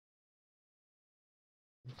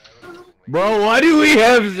Bro, why do we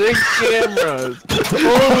have 6 cameras?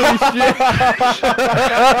 Holy shit!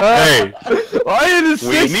 Hey, Why are the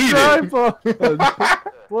 6 need it. tripods?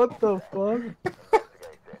 What the fuck?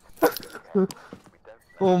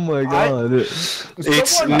 Oh my god.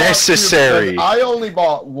 it's necessary. I only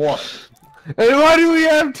bought 1. And why do we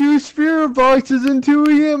have 2 spirit boxes and 2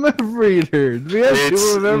 EMF readers? We have 2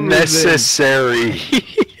 It's of everything. necessary.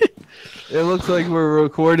 It looks like we're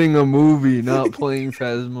recording a movie, not playing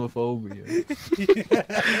Phasmophobia.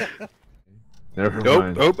 Never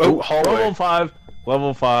mind. Oh, hallway. Level 5.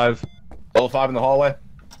 Level 5. Level 5 in the hallway?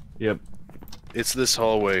 Yep. It's this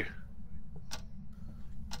hallway.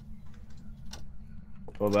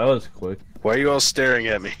 Well, that was quick. Why are you all staring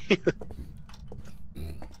at me?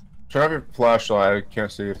 Turn off your flashlight. I can't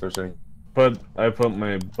see if there's any. I put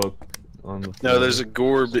my book on the floor. No, there's a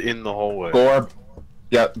Gorb in the hallway. Gorb.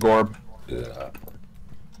 Yeah, Gorb. Yeah.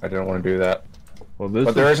 I didn't want to do that. Well, this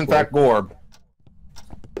but there is in fact Gorb.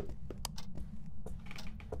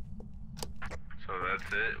 So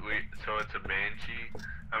that's it? So it's a Banshee?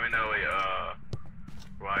 I mean, no, wait,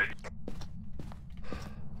 Raiju.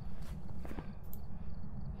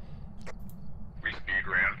 We speed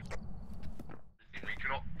ran.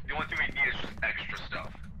 The only thing we need is just extra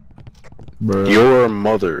stuff. Bro. Your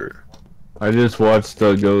mother. I just watched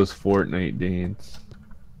the Ghost Fortnite dance.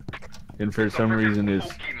 And for some reason it's...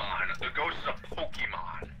 Pokemon. The ghost is a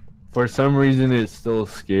Pokemon. For some reason it still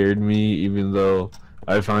scared me, even though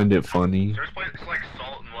I find it funny. There's it's like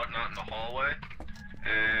salt and whatnot in the hallway.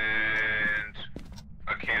 And...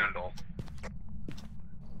 a candle.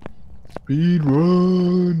 Speed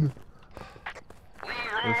run!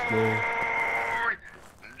 Let's go.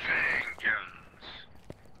 Jenkins.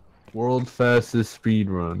 World fastest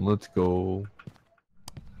speed run. Let's go.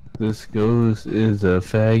 This ghost is a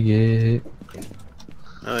faggot.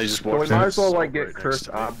 Oh, he just So we walked might in. as well like Right get next cursed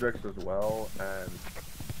to me. objects as well, and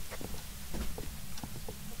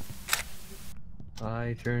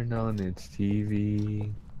I turned on its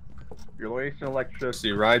TV. you're wasting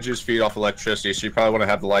electricity. Raiju's feed off electricity, so you probably want to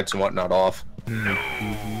have the lights and whatnot off. No.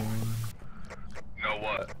 Know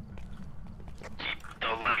what? Keep the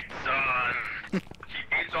lights on. He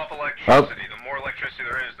feeds off electricity. The more electricity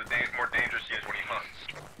there is, the more dangerous he is when he hunts.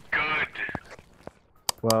 Good.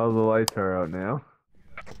 Well, the lights are out now.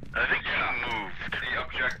 I think he moved. The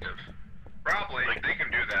objective. Probably. Like, they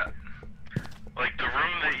can do that. Like, the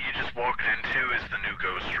room that you just walked into is the new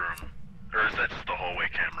ghost room. Or is that just the hallway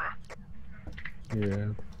camera?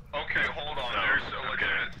 Yeah. Okay, hold on. There's a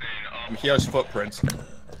legitimate thing. He has footprints.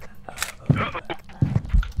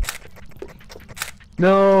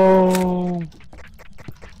 No.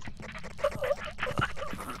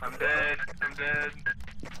 I'm dead. I'm dead.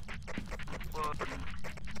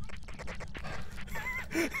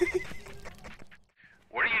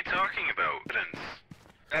 What are you talking about?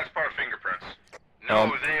 That's part of fingerprints.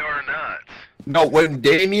 No, they are not. No, when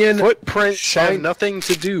Damien Footprints have nothing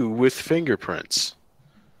to do with fingerprints.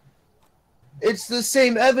 it's the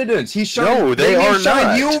same evidence. He shined. No, they are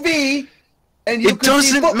not. UV, and you It can see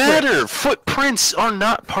doesn't footprints. matter. Footprints are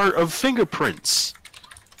not part of fingerprints.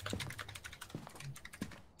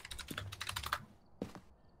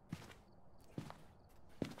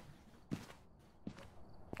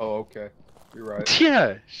 Oh, okay. You're right.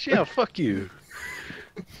 Yeah, fuck you.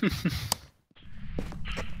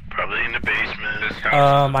 Probably in the basement.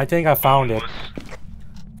 I think I found it.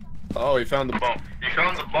 Oh, he found the bomb. Bomb. You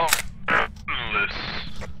found the bomb.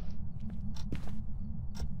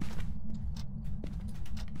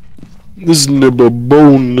 This nibble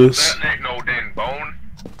boneless. That ain't no damn bone.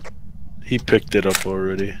 He picked it up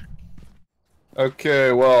already.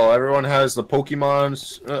 Okay, well, everyone has the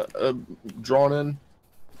Pokemons drawn in.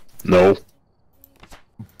 No.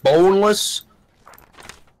 Boneless.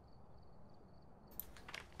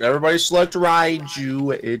 Everybody select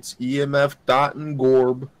Raiju. It's EMF Dot and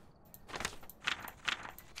Gorb.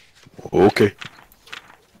 Okay.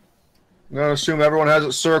 I'm gonna assume everyone has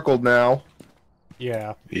it circled now.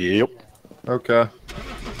 Yeah. Yep. Okay.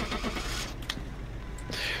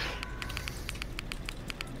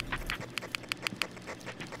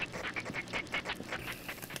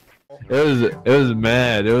 It was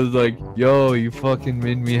mad. It was like, yo, you fucking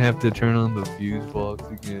made me have to turn on the fuse box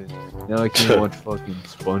again. Now I can't watch fucking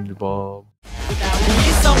SpongeBob.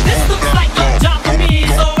 So this looks like a job for me.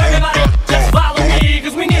 So everybody just follow me,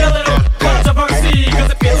 cause we need a little controversy,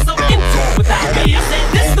 cause it feels so interesting.